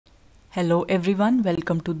Hello everyone,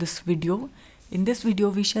 welcome to this video. In this video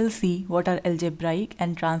we shall see what are algebraic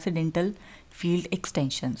and transcendental field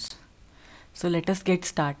extensions. So let us get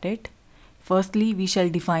started. Firstly, we shall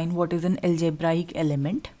define what is an algebraic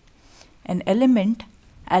element. An element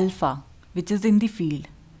alpha, which is in the field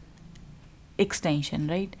extension,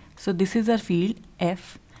 right? So this is our field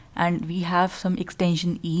F and we have some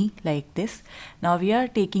extension E like this. Now we are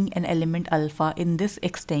taking an element alpha in this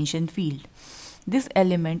extension field. This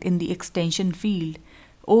element in the extension field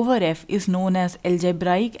over F is known as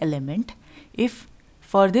algebraic element if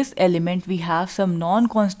for this element we have some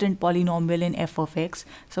non-constant polynomial in f of x.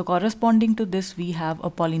 So corresponding to this we have a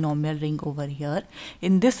polynomial ring over here.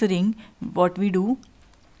 In this ring, what we do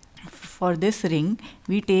for this ring,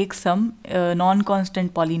 we take some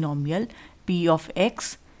non-constant polynomial p of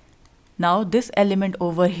x. Now this element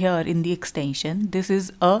over here in the extension,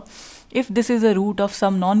 if this is a root of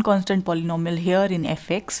some non-constant polynomial here in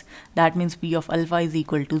fx, that means p of alpha is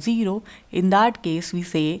equal to 0. In that case, we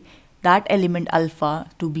say that element alpha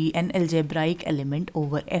to be an algebraic element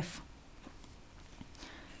over f.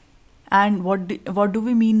 And what do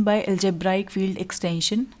we mean by algebraic field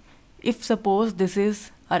extension? If suppose this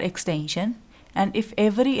is our extension and if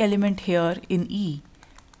every element here in E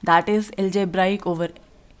that is algebraic over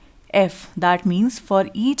f, that means for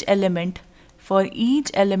each element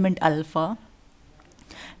alpha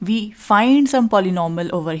we find some polynomial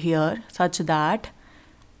over here such that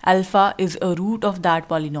alpha is a root of that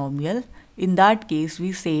polynomial. In that case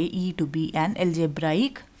we say E to be an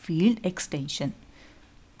algebraic field extension.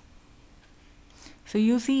 So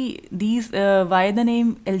you see these why the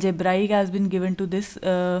name algebraic has been given to this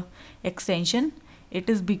extension. It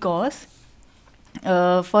is because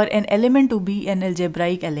for an element to be an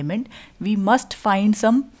algebraic element, we must find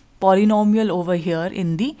some polynomial over here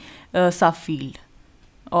in the subfield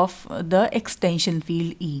of the extension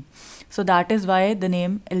field E. So that is why the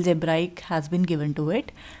name algebraic has been given to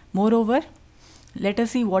it. Moreover, let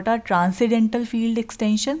us see what are transcendental field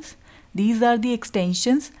extensions. These are the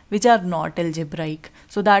extensions which are not algebraic.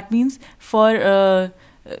 So that means for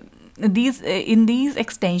in these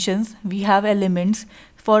extensions we have elements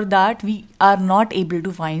for that we are not able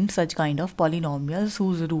to find such kind of polynomials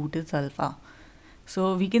whose root is alpha.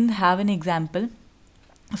 So we can have an example.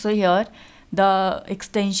 So here the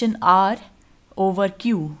extension R over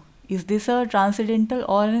Q, is this a transcendental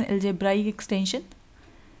or an algebraic extension?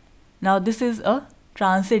 Now this is a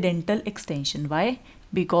transcendental extension. Why?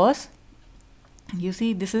 Because you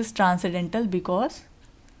see this is transcendental because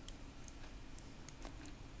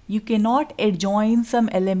you cannot adjoin some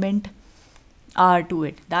element R to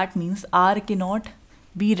it. That means R cannot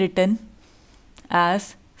be written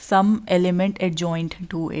as some element adjoined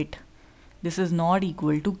to it. This is not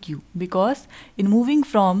equal to Q because in moving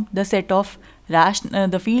from the set of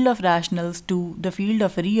the field of rationals to the field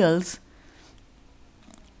of reals,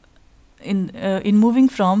 in moving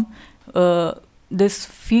from this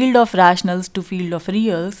field of rationals to field of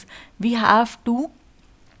reals, we have to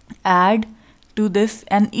add to this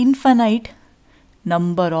an infinite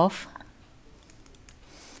number of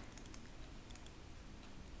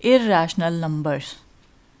irrational numbers.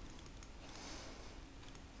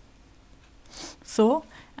 So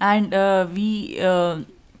and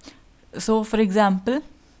so for example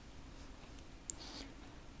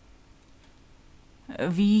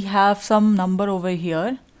we have some number over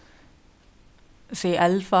here, say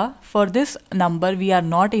alpha. For this number we are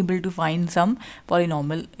not able to find some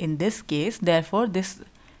polynomial in this case, therefore this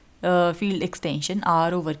field extension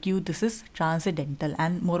R over Q, this is transcendental,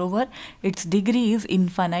 and moreover its degree is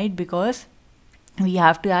infinite because we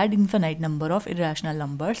have to add infinite number of irrational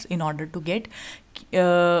numbers in order to get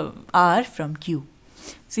R from Q.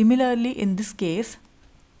 Similarly in this case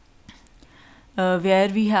where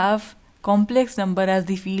we have complex number as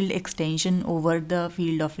the field extension over the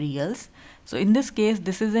field of reals, so in this case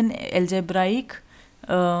this is an algebraic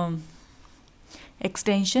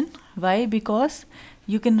extension. Why? Because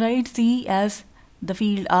you can write C as the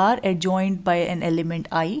field R adjoined by an element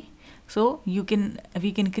I. So we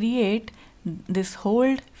can create this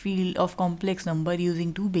whole field of complex number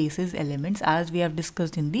using two basis elements as we have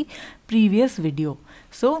discussed in the previous video.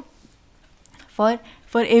 So for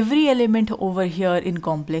every element over here in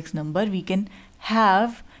complex number we can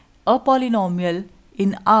have a polynomial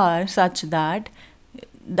in R such that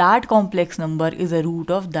that complex number is a root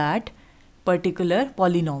of that particular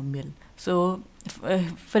polynomial. So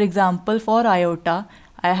for example for iota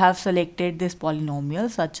I have selected this polynomial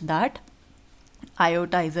such that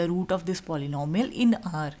iota is a root of this polynomial in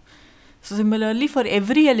R. So similarly for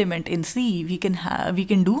every element in C we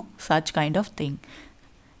can do such kind of thing.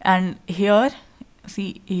 And here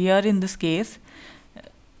see here in this case,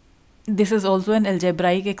 this is also an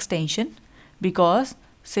algebraic extension, because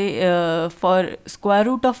say for square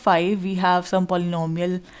root of 5 we have some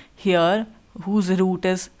polynomial here whose root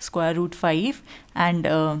is square root 5,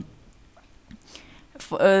 and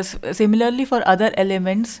similarly for other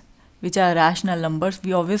elements which are rational numbers,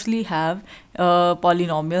 we obviously have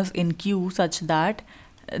polynomials in Q such that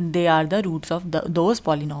they are the roots of those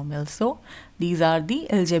polynomials. So these are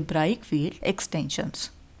the algebraic field extensions.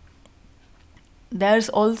 There's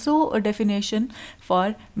also a definition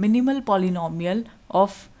for minimal polynomial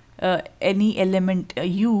of any element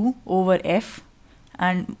u over f,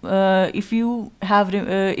 and if you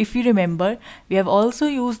remember, we have also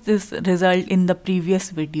used this result in the previous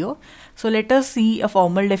video. So let us see a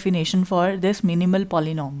formal definition for this minimal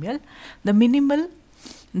polynomial.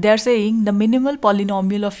 They are saying the minimal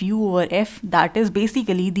polynomial of u over f, that is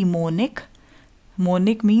basically the monic.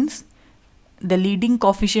 Monic means the leading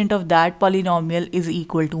coefficient of that polynomial is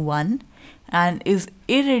equal to 1 and is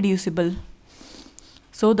irreducible.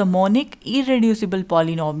 So the monic irreducible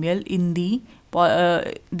polynomial in the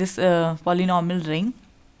polynomial ring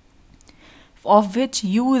of which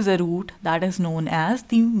u is a root, that is known as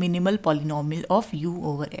the minimal polynomial of u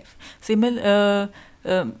over f.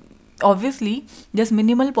 Obviously, this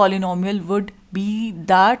minimal polynomial would be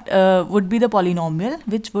the polynomial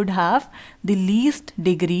which would have the least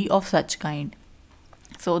degree of such kind.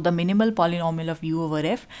 So the minimal polynomial of u over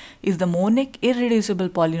f is the monic irreducible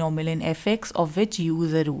polynomial in fx of which u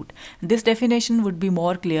is a root. This definition would be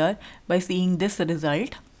more clear by seeing this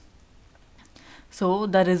result. So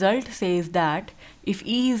the result says that if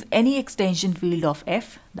E is any extension field of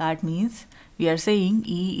f, that means we are saying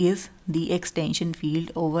E is the extension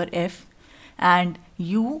field over f, and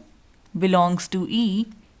u belongs to E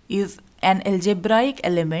is an algebraic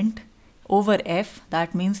element over f.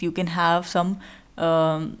 That means you can have some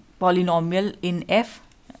polynomial in f.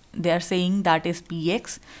 They are saying that is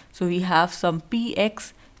px. So we have some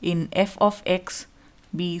px in f of x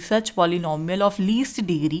be such polynomial of least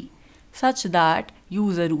degree such that u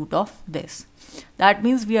is a root of this. That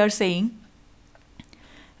means we are saying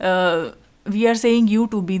u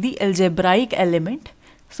to be the algebraic element.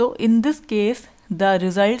 So in this case, the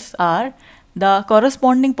results are the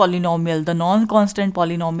corresponding polynomial, the non-constant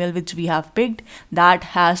polynomial which we have picked, that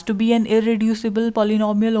has to be an irreducible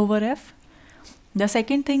polynomial over f. The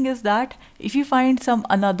second thing is that if you find some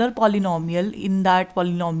another polynomial in that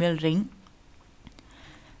polynomial ring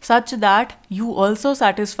such that u also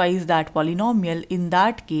satisfies that polynomial, in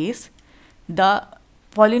that case the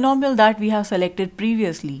polynomial that we have selected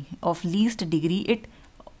previously of least degree, it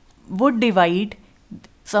would divide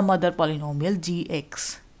some other polynomial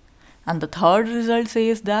gx. And the third result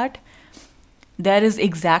says that there is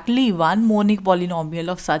exactly one monic polynomial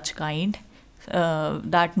of such kind,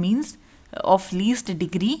 that means of least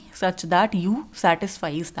degree, such that u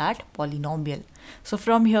satisfies that polynomial. So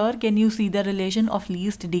from here, can you see the relation of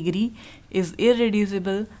least degree is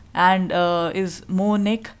irreducible and is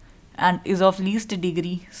monic and is of least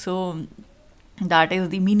degree? So that is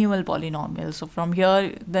the minimal polynomial. So from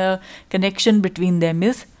here, the connection between them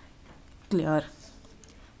is clear.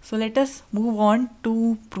 So let us move on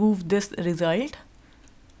to prove this result.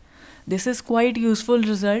 This is quite useful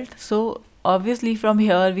result. So obviously from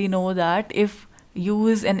here we know that if u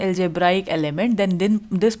is an algebraic element, then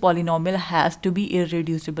this polynomial has to be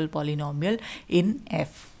irreducible polynomial in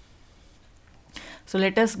f. So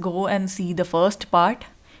let us go and see the first part.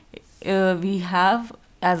 We have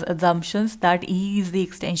as assumptions that E is the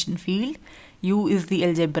extension field, u is the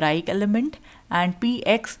algebraic element, and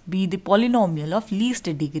px be the polynomial of least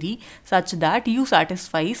degree such that u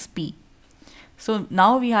satisfies p. So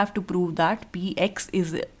now we have to prove that px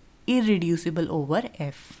is irreducible over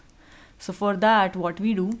f. So for that, what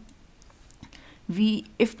we do,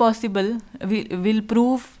 if possible, we will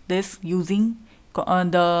prove this using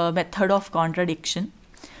the method of contradiction.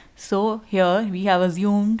 So here we have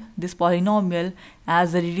assumed this polynomial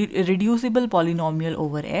as a reducible polynomial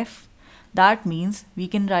over f. That means we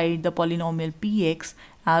can write the polynomial px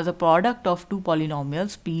as a product of two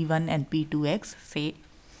polynomials p1 and p2x, say.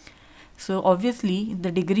 So obviously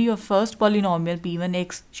the degree of first polynomial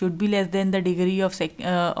p1x should be less than the degree of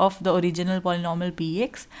the original polynomial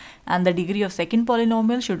px, and the degree of second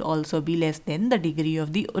polynomial should also be less than the degree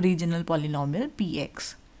of the original polynomial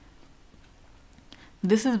px.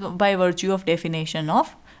 This is by virtue of definition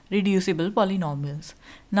of reducible polynomials.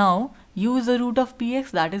 Now u is the root of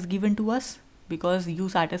px, that is given to us because u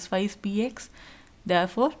satisfies px.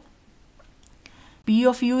 Therefore p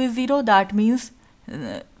of u is 0. That means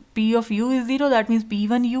P of u is 0, that means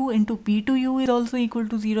P1u into P2u is also equal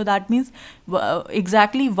to 0. That means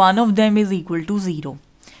exactly one of them is equal to 0.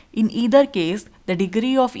 In either case, the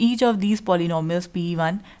degree of each of these polynomials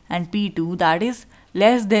P1 and P2, that is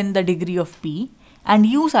less than the degree of P, and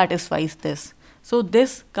u satisfies this. So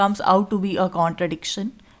this comes out to be a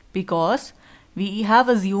contradiction, because we have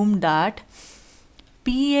assumed that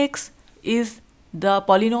Px is the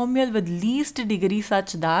polynomial with least degree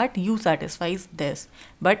such that u satisfies this.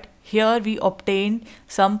 But here we obtained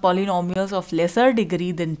some polynomials of lesser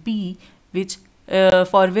degree than P, which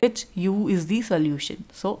for which u is the solution.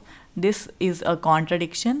 So this is a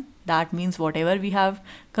contradiction. That means whatever we have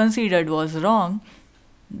considered was wrong.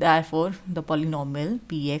 Therefore, the polynomial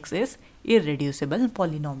Px is irreducible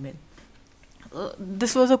polynomial.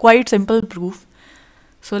 This was a quite simple proof.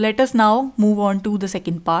 So let us now move on to the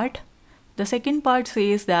second part. The second part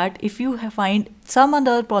says that if you find some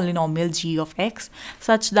other polynomial g of x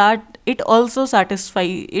such that it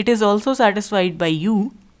is also satisfied by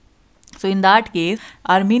u, so in that case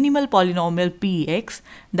our minimal polynomial px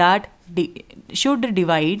that should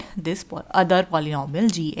divide this other polynomial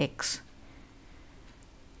gx.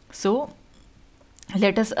 So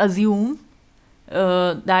let us assume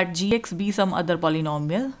that gx be some other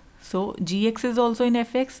polynomial. So gx is also in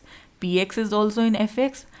fx, px is also in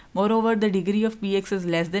fx. Moreover, the degree of px is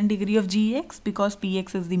less than degree of gx, because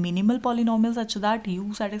px is the minimal polynomial such that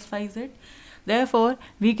u satisfies it. Therefore,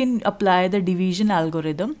 we can apply the division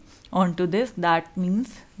algorithm onto this. That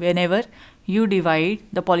means whenever you divide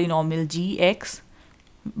the polynomial gx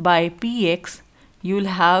by px, you will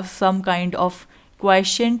have some kind of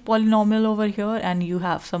quotient polynomial over here, and you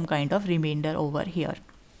have some kind of remainder over here.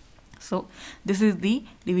 So this is the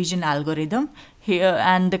division algorithm here,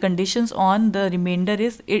 and the conditions on the remainder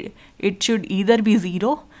is it should either be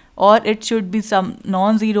 0 or it should be some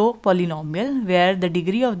non-zero polynomial where the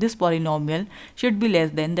degree of this polynomial should be less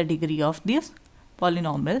than the degree of this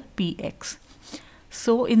polynomial px.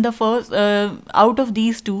 So in the first out of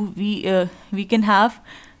these two, we can have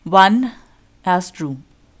one as true.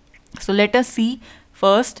 So let us see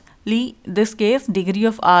firstly this case, degree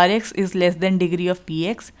of Rx is less than degree of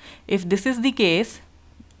Px. If this is the case,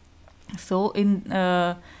 so in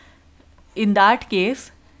that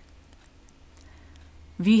case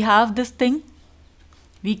we have this thing.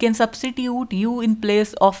 We can substitute u in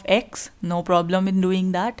place of x, no problem in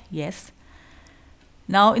doing that, yes.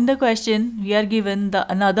 Now in the question we are given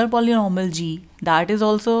another polynomial g that is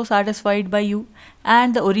also satisfied by u,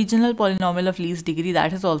 and the original polynomial of least degree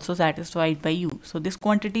that is also satisfied by u. So this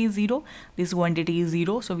quantity is 0, this quantity is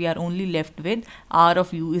 0, so we are only left with r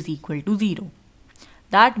of u is equal to 0.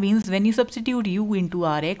 That means when you substitute u into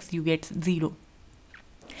Rx, you get 0.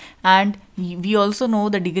 And we also know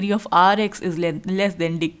the degree of Rx is less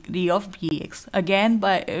than degree of Px. Again,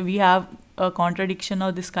 we have a contradiction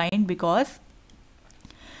of this kind, because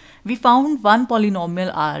we found one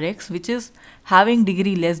polynomial Rx which is having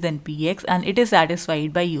degree less than Px and it is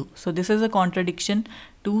satisfied by u. So this is a contradiction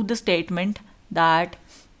to the statement that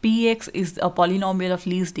Px is a polynomial of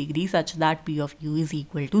least degree such that P of u is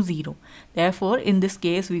equal to 0. Therefore, in this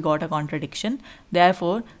case we got a contradiction.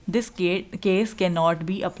 Therefore, this case cannot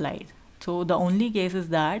be applied. So the only case is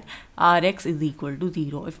that Rx is equal to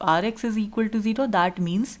 0. If Rx is equal to 0, that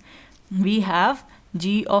means we have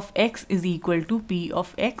g of x is equal to p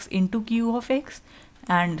of x into q of x,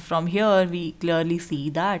 and from here we clearly see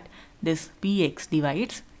that this px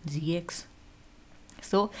divides gx.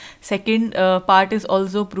 So second part is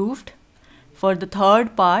also proved. For the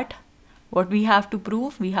third part, what we have to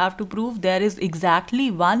prove? We have to prove there is exactly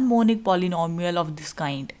one monic polynomial of this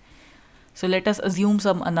kind. So let us assume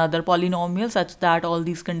some another polynomial such that all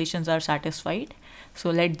these conditions are satisfied.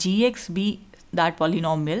 So let gx be that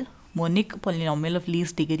polynomial, monic polynomial of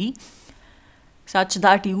least degree, such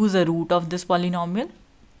that u is a root of this polynomial.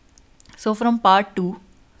 So from part 2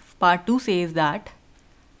 says that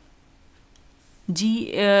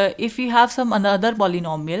if you have some another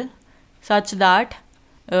polynomial such that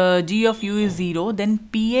g of u is 0, then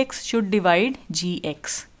px should divide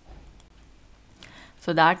gx.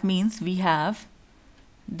 So that means we have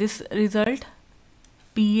this result,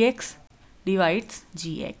 px divides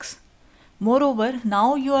gx. Moreover,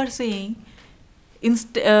 now you are saying,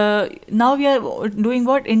 now we are doing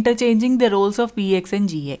what? Interchanging the roles of px and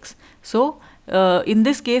gx. So in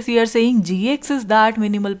this case, we are saying gx is that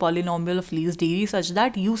minimal polynomial of least degree such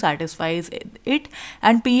that u satisfies it,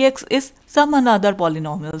 and px is some another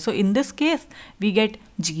polynomial. So in this case, we get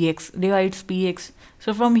gx divides px.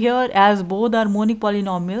 So from here, as both are monic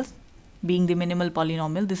polynomials, being the minimal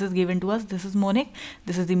polynomial. This is given to us, this is monic,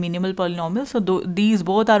 this is the minimal polynomial. So these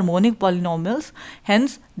both are monic polynomials,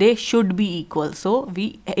 hence they should be equal. So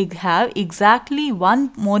we have exactly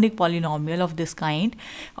one monic polynomial of this kind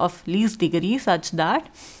of least degree such that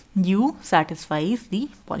u satisfies the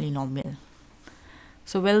polynomial.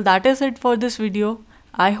 So well, that is it for this video.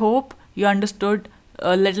 I hope you understood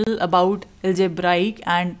a little about algebraic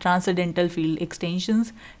and transcendental field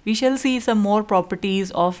extensions. We shall see some more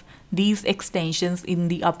properties of these extensions in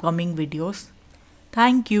the upcoming videos.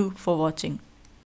 Thank you for watching.